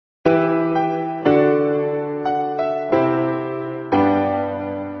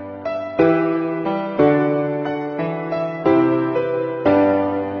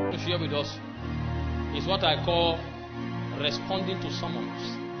I call responding to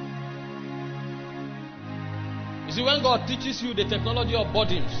summons. You see, when God teaches you the technology of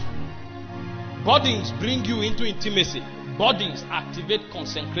burdens, burdens bring you into intimacy. Burdens activate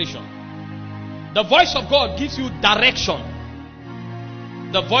consencration. The voice of God gives you direction.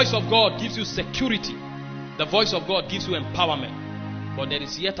 The voice of God gives you security. The voice of God gives you empowerment. But there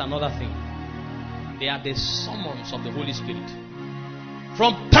is yet another thing. They are the summons of the Holy Spirit.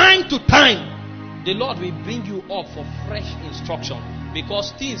 From time to time, the Lord will bring you up for fresh instruction,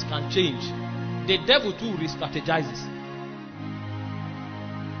 because things can change. The devil too re-strategizes.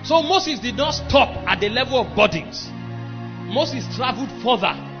 So Moses did not stop at the level of burdens. Moses traveled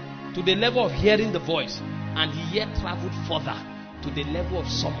further to the level of hearing the voice, and he yet traveled further to the level of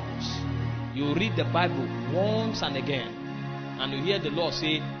summons. You read the Bible once and again, and you hear the Lord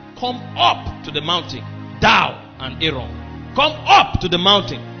say, "Come up to the mountain, thou and Aaron. Come up to the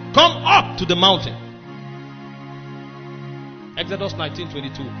mountain. Come up to the mountain." Exodus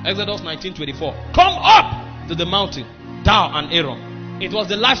 19:22, Exodus 19:24. Come up to the mountain, thou and Aaron. It was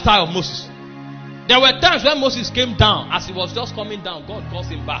the lifestyle of Moses. There were times when Moses came down. As he was just coming down, God calls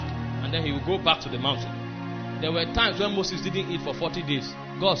him back, and then he will go back to the mountain. There were times when Moses didn't eat for 40 days.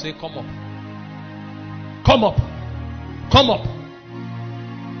 God said, "Come up. Come up. Come up."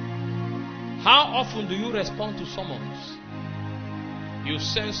 How often do you respond to summons? You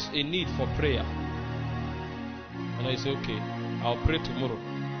sense a need for prayer, and I say, "Okay, I'll pray tomorrow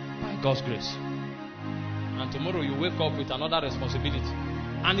by God's grace." And tomorrow you wake up with another responsibility,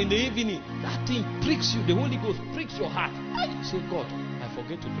 and in the evening that thing pricks you. The Holy Ghost pricks your heart. You say, "God, I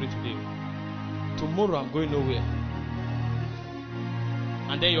forget to pray today. Tomorrow I'm going nowhere."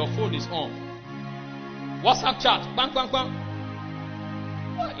 And then your phone is on. WhatsApp chat, bang bang bang.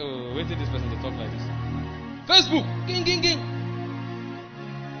 Wait till this person to talk like this. Facebook, ging ging ging.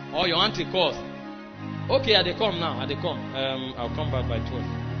 Or your auntie calls. "Okay, I they come now. I they come. I'll come back by 12.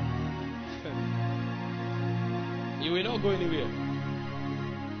 You will not go anywhere.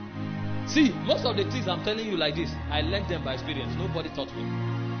 See, most of the things I'm telling you like this, I learned them by experience. Nobody taught me.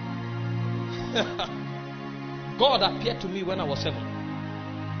 God appeared to me when I was 7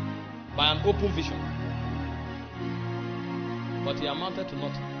 by an open vision, but he amounted to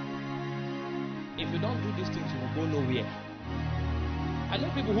nothing. If you don't do these things, you will go nowhere. I know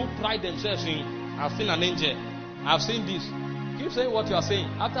people who pride themselves in, "I've seen an angel, I've seen this." Keep saying what you are saying.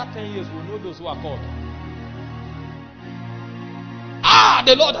 After 10 years, we'll know those who are called.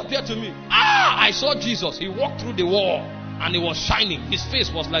 The Lord appeared to me. I saw Jesus. He walked through the wall and he was shining. His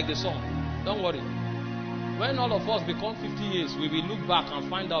face was like the sun. Don't worry. When all of us become 50 years, we will look back and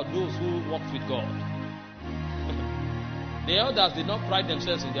find out those who walked with God. The elders did not pride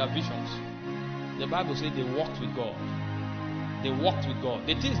themselves in their visions. The Bible says they walked with God. They walked with God.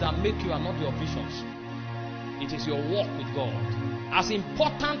 The things that make you are not your visions. It is your walk with God. As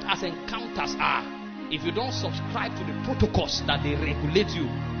important as encounters are, if you don't subscribe to the protocols that they regulate you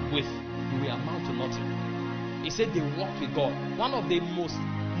with, you will amount to nothing. He said they walked with God. One of the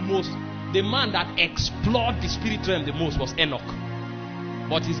the man that explored the spirit realm the most was Enoch.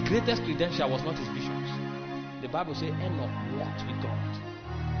 But his greatest credential was not his visions. The Bible says Enoch walked with God.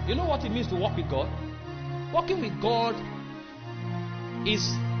 You know what it means to walk with God? Walking with God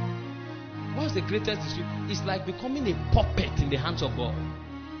is, what's the greatest description? It's like becoming a puppet in the hands of God.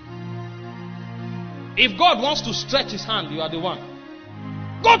 If God wants to stretch his hand, you are the one.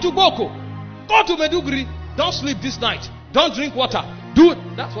 Go to Boko. Go to Meduguri. Don't sleep this night. Don't drink water. Do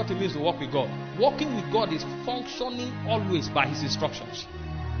it. That's what it means to walk with God. Walking with God is functioning always by his instructions.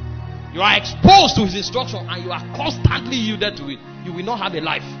 You are exposed to his instruction and you are constantly yielded to it. You will not have a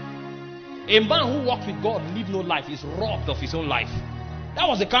life. A man who walks with God lives no life. Is robbed of his own life. That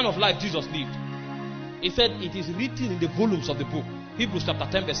was the kind of life Jesus lived. He said, "It is written in the volumes of the book." Hebrews chapter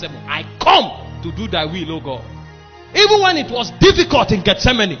 10 verse 7. "I come to do thy will, O God." Even when it was difficult in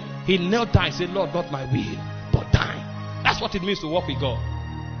Gethsemane, he knelt down and said, "Lord, not my will, but thine." That's what it means to walk with God.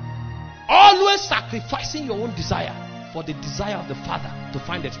 Always sacrificing your own desire for the desire of the Father to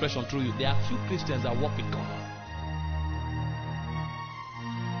find expression through you. There are few Christians that walk with God.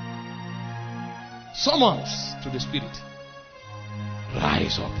 Summons to the Spirit.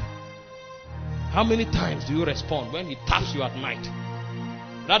 Rise up. How many times do you respond when he taps you at night?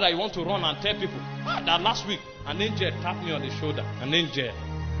 Rather, you want to run and tell people, that last week an angel tapped me on the shoulder. An angel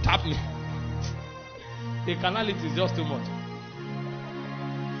tapped me. The carnality is just too much.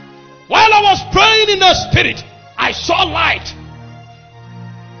 While I was praying in the Spirit, I saw light.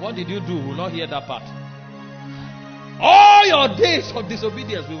 What did you do? We will not hear that part. All your days of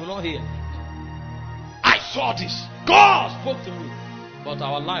disobedience, we will not hear. I saw this. God spoke to me. But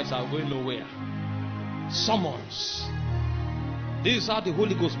our lives are going nowhere. Summons. This is how the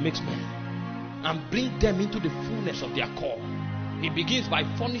Holy Ghost makes men and bring them into the fullness of their call. It begins by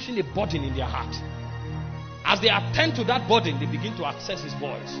furnishing a burden in their heart. As they attend to that burden, they begin to access his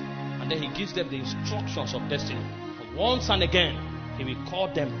voice. And then he gives them the instructions of destiny. And once and again, he will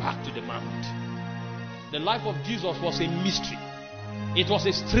call them back to the mount. The life of Jesus was a mystery. It was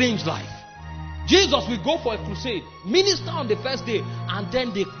a strange life. Jesus will go for a crusade, minister on the first day, and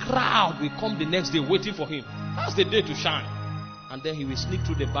then the crowd will come the next day waiting for him. That's the day to shine. And then he will sneak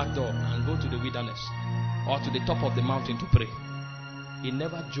through the back door and go to the wilderness or to the top of the mountain to pray. He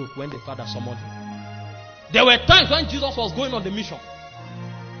never joked when the Father summoned him. There were times when Jesus was going on the mission.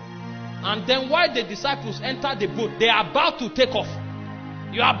 And then while the disciples entered the boat, they are about to take off.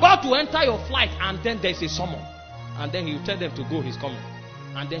 You are about to enter your flight, and then there is a summon. And then he will tell them to go, he's coming.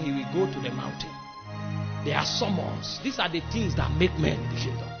 And then he will go to the mountain. There are summons. These are the things that make men in the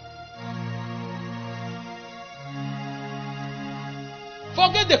kingdom.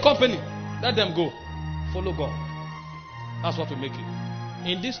 Forget the company. Let them go. Follow God. That's what will make you.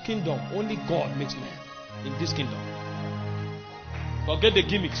 In this kingdom, only God makes men. In this kingdom. Forget the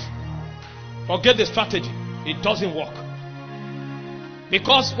gimmicks. Forget the strategy. It doesn't work.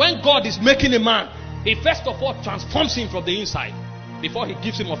 Because when God is making a man, he first of all transforms him from the inside before he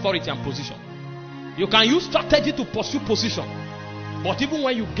gives him authority and position. You can use strategy to pursue position, but even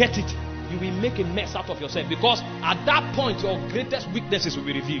when you get it, you will make a mess out of yourself, because at that point your greatest weaknesses will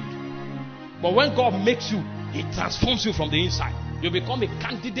be revealed. But when God makes you, he transforms you from the inside. You become a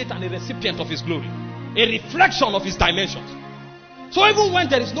candidate and a recipient of his glory, a reflection of his dimensions. So even when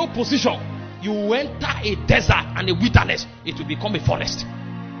there is no position, you enter a desert and a wilderness, it will become a forest.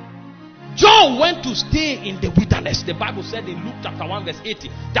 John went to stay in the wilderness. The Bible said in Luke chapter 1 verse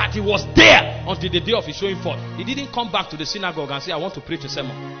 80 that he was there until the day of his showing forth. He didn't come back to the synagogue and say, I want to preach a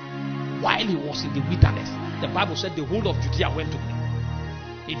sermon. While he was in the wilderness, the Bible said the whole of Judea went to him.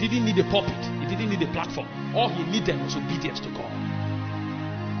 He didn't need a pulpit. He didn't need a platform. All he needed was obedience to God.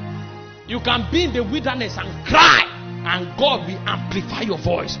 You can be in the wilderness and cry, and God will amplify your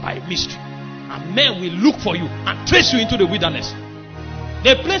voice by a mystery. And men will look for you and trace you into the wilderness.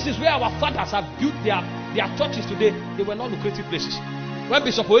 The places where our fathers have built their churches today, they were not lucrative places. When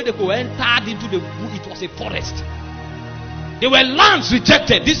Bishop Oedeko entered into it was a forest. They were lands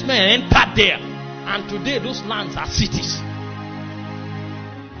rejected. This man entered there. And today those lands are cities.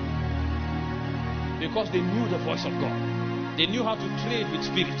 Because they knew the voice of God. They knew how to trade with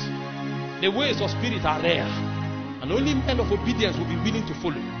spirit. The ways of spirit are rare. And only men of obedience will be willing to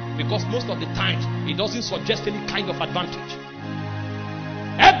follow. Because most of the times, it doesn't suggest any kind of advantage.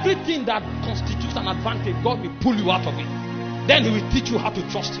 Everything that constitutes an advantage, God will pull you out of it. Then he will teach you how to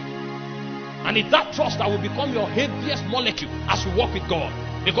trust him. And it's that trust that will become your heaviest molecule as you walk with God.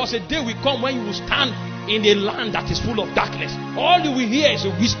 Because a day will come when you will stand in a land that is full of darkness. All you will hear is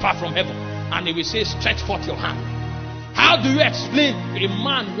a whisper from heaven. And he will say, stretch forth your hand. How do you explain a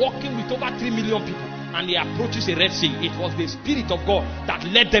man walking with over 3 million people and he approaches a Red Sea? It was the Spirit of God that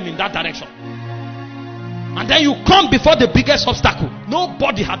led them in that direction. And then you come before the biggest obstacle.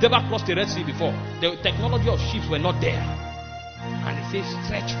 Nobody had ever crossed the Red Sea before. The technology of ships were not there. And he says,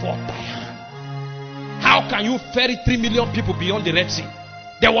 stretch forth thy hand. How can you ferry 3 million people beyond the Red Sea?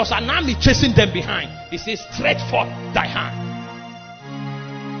 There was an army chasing them behind. He says, stretch forth thy hand.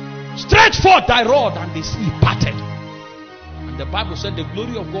 Stretch forth thy rod, and the sea parted. And the Bible said the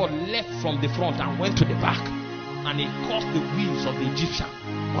glory of God left from the front and went to the back. And it caused the wheels of the Egyptian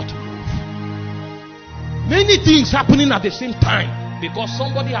not to move. Many things happening at the same time because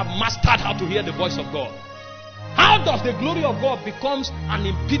somebody have mastered how to hear the voice of God. How does the glory of God becomes an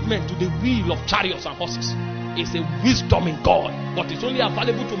impediment to the wheel of chariots and horses? It's a wisdom in God, but it's only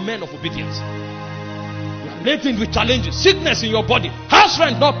available to men of obedience. You are laden with challenges, sickness in your body, house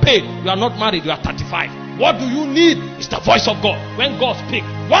rent not paid, you are not married, you are 35. What do you need? It's the voice of God. When God speaks,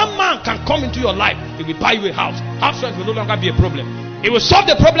 one man can come into your life, he will buy you a house. House rent will no longer be a problem. He will solve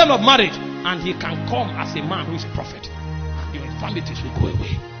the problem of marriage, and he can come as a man who is a prophet. Your infirmities will go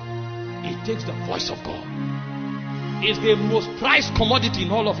away. It takes the voice of God. It's the most prized commodity in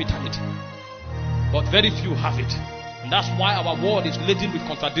all of eternity. But very few have it. And that's why our world is laden with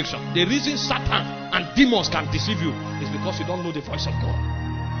contradiction. The reason Satan and demons can deceive you is because you don't know the voice of God.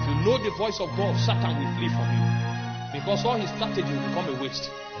 If you know the voice of God, Satan will flee from you. Because all his strategy will become a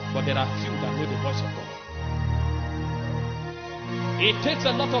waste. But there are few that know the voice of God. It takes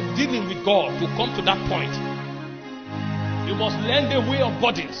a lot of dealing with God to come to that point. You must learn the way of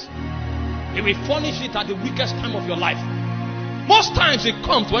burdens. He will furnish it at the weakest time of your life. Most times it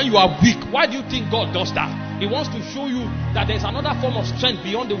comes when you are weak. Why do you think God does that? He wants to show you that there's another form of strength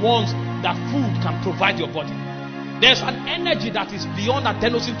beyond the ones that food can provide your body. There's an energy that is beyond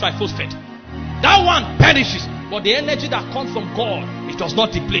adenosine triphosphate. That one perishes, but the energy that comes from God, it does not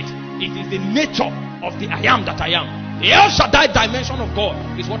deplete. It is the nature of the I am that I am. The El Shaddai dimension of God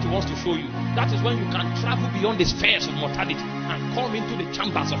is what he wants to show you. That is when you can travel beyond the spheres of mortality and come into the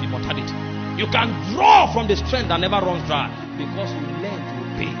chambers of immortality. You can draw from the strength that never runs dry because you learn to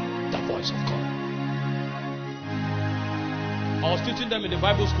obey the voice of God. I was teaching them in the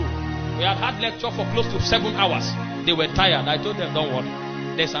Bible school. We had lecture for close to 7 hours. They were tired. I told them, don't worry.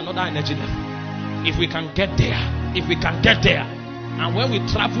 There's another energy level. If we can get there, and when we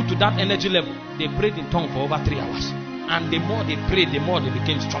travel to that energy level, they prayed in tongues for over 3 hours. And the more they prayed, the more they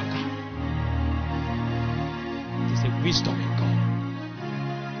became stronger. It is a wisdom in God.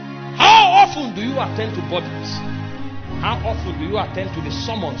 How often do you attend to bodies? How often do you attend to the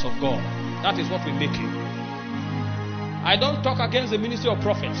summons of God? That is what we make you. I don't talk against the ministry of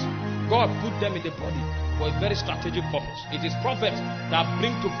prophets. God put them in the body for a very strategic purpose. It is prophets that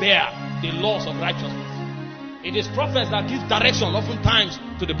bring to bear the laws of righteousness. It is prophets that give direction oftentimes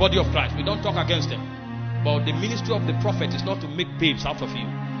to the body of Christ. We don't talk against them. But the ministry of the prophet is not to make babes out of you.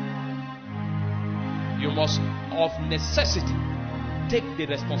 You must, of necessity, take the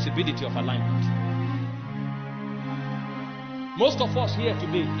responsibility of alignment. Most of us here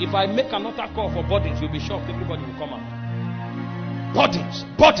today, if I make another call for burdens, you'll be shocked. Everybody will come out. Burdens.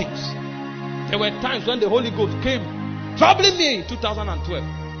 There were times when the Holy Ghost came troubling me in 2012.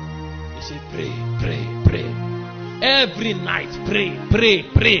 He said, pray. Every night, pray.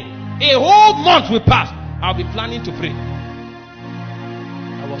 A whole month will pass. I'll be planning to pray.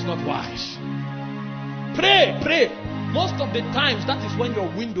 I was not wise. Pray. Most of the times, that is when your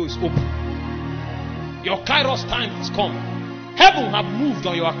window is open. Your Kairos time has come. Heaven have moved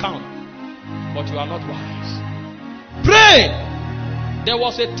on your account, but you are not wise. Pray. There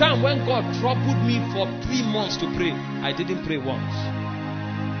was a time when God troubled me for 3 months to pray. I didn't pray once.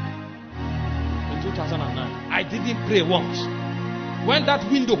 In 2009, I didn't pray once. When that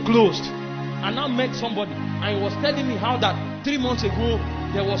window closed, I now met somebody and he was telling me how that 3 months ago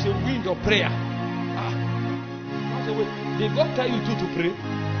there was a wind of prayer. I said, wait, did God tell you to pray?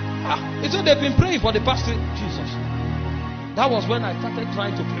 He said they've been praying for the past 3 Jesus. That was when I started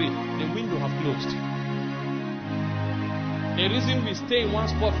trying to pray. The window have closed. The reason we stay in one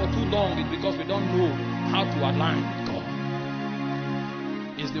spot for too long is because we don't know how to align with God.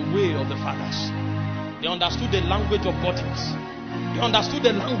 It's the way of the fathers. They understood the language of bodies. They understood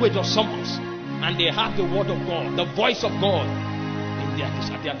the language of summons. And they had the word of God, the voice of God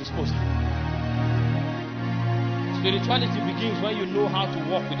at their disposal. Spirituality begins when you know how to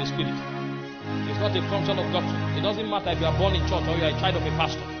walk with the Spirit. It's not a function of doctrine. It doesn't matter if you are born in church or you are a child of a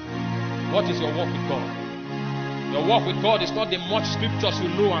pastor. What is your walk with God? Your walk with God is not the much scriptures you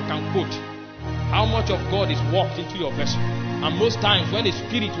know and can quote. How much of God is walked into your vessel? And most times when the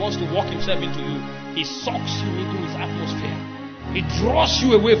Spirit wants to walk himself into you, he sucks you into his atmosphere. He draws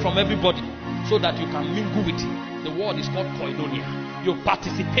you away from everybody so that you can mingle with him. The word is called Koinonia. You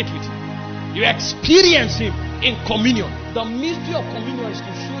participate with him. You experience him in communion. The mystery of communion is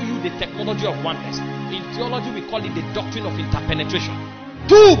to show you the technology of oneness. In theology we call it the doctrine of interpenetration.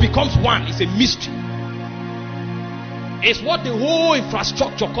 Two becomes one. It's a mystery. It's what the whole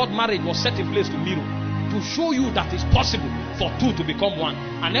infrastructure called marriage was set in place to mirror. To show you that it's possible for two to become one.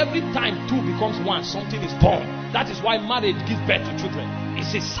 And every time two becomes one, something is born. That is why marriage gives birth to children.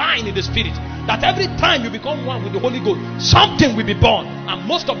 It's a sign in the Spirit that every time you become one with the Holy Ghost, something will be born. And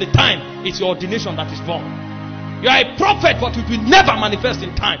most of the time, it's your ordination that is born. You are a prophet, but it will never manifest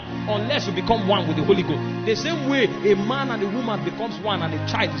in time unless you become one with the Holy Ghost. The same way a man and a woman becomes one and a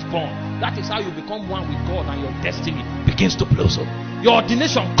child is born. That is how you become one with God and your destiny begins to blossom. Your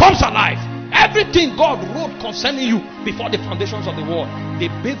ordination comes alive. Everything God wrote concerning you before the foundations of the world, the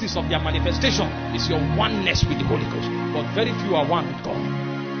basis of their manifestation is your oneness with the Holy Ghost. But very few are one with God.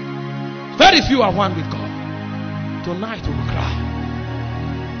 Very few are one with God. Tonight we will cry,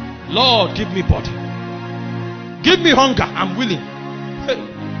 Lord, give me body. Give me hunger. I'm willing.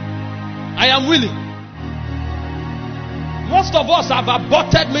 I am willing. Most of us have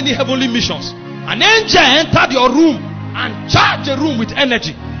aborted many heavenly missions. An angel entered your room and charged the room with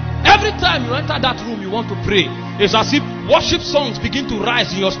energy. Every time you enter that room, you want to pray. It's as if worship songs begin to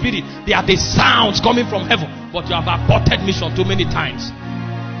rise in your spirit. They are the sounds coming from heaven. But you have aborted mission too many times.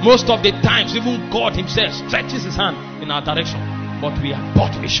 Most of the times, even God himself stretches his hand in our direction. But we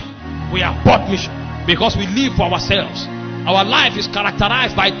abort mission. We abort mission because we live for ourselves. Our life is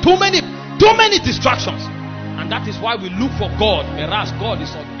characterized by too many distractions. And that is why we look for God, whereas God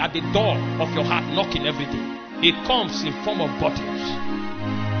is at the door of your heart knocking every day. It comes in form of burdens,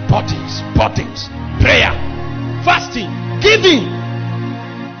 prayer, fasting, giving.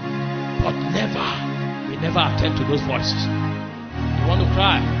 But we never attend to those voices. You want to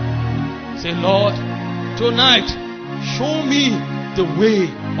cry? Say, Lord, tonight, show me the way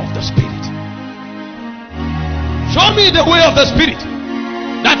of the Spirit. Show me the way of the Spirit,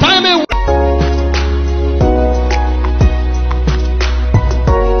 that I may